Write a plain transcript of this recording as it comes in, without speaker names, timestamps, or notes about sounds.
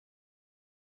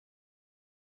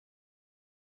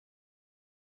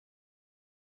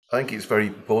I think it's very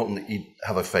important that you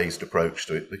have a phased approach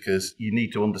to it because you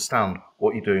need to understand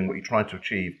what you're doing, what you're trying to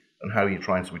achieve, and how you're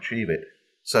trying to achieve it.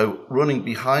 So running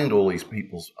behind all these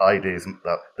people's ideas,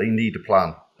 that they need a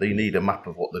plan, they need a map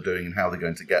of what they're doing and how they're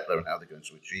going to get there and how they're going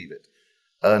to achieve it.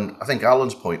 And I think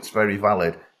Alan's point is very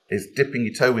valid. Is dipping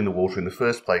your toe in the water in the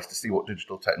first place to see what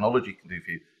digital technology can do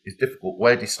for you is difficult.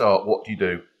 Where do you start? What do you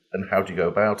do? And how do you go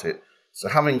about it? So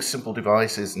having simple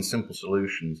devices and simple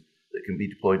solutions that can be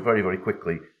deployed very, very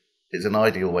quickly is an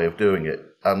ideal way of doing it.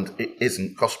 And it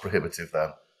isn't cost prohibitive then.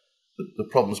 The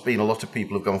problem's been a lot of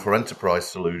people have gone for enterprise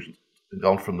solutions and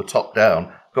gone from the top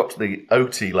down, got to the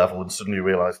OT level and suddenly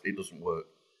realised it doesn't work.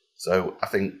 So I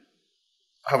think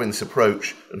having this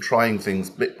approach and trying things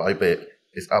bit by bit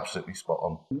is absolutely spot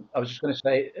on. I was just going to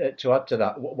say, to add to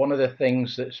that, one of the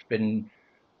things that's been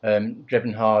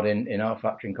driven hard in our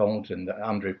factory in Colington, that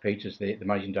Andrew Peters, the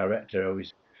managing director,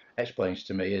 always explains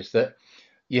to me, is that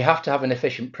you have to have an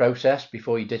efficient process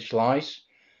before you digitalise,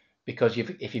 because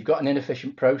if you've got an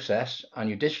inefficient process and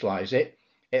you digitalise it,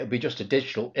 it'll be just a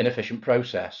digital inefficient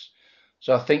process.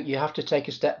 So I think you have to take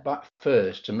a step back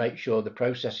first to make sure the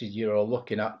processes you're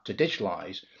looking at to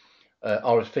digitalise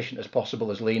are as efficient as possible,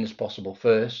 as lean as possible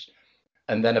first,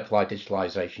 and then apply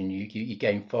digitalisation. You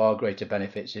gain far greater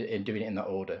benefits in doing it in that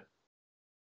order.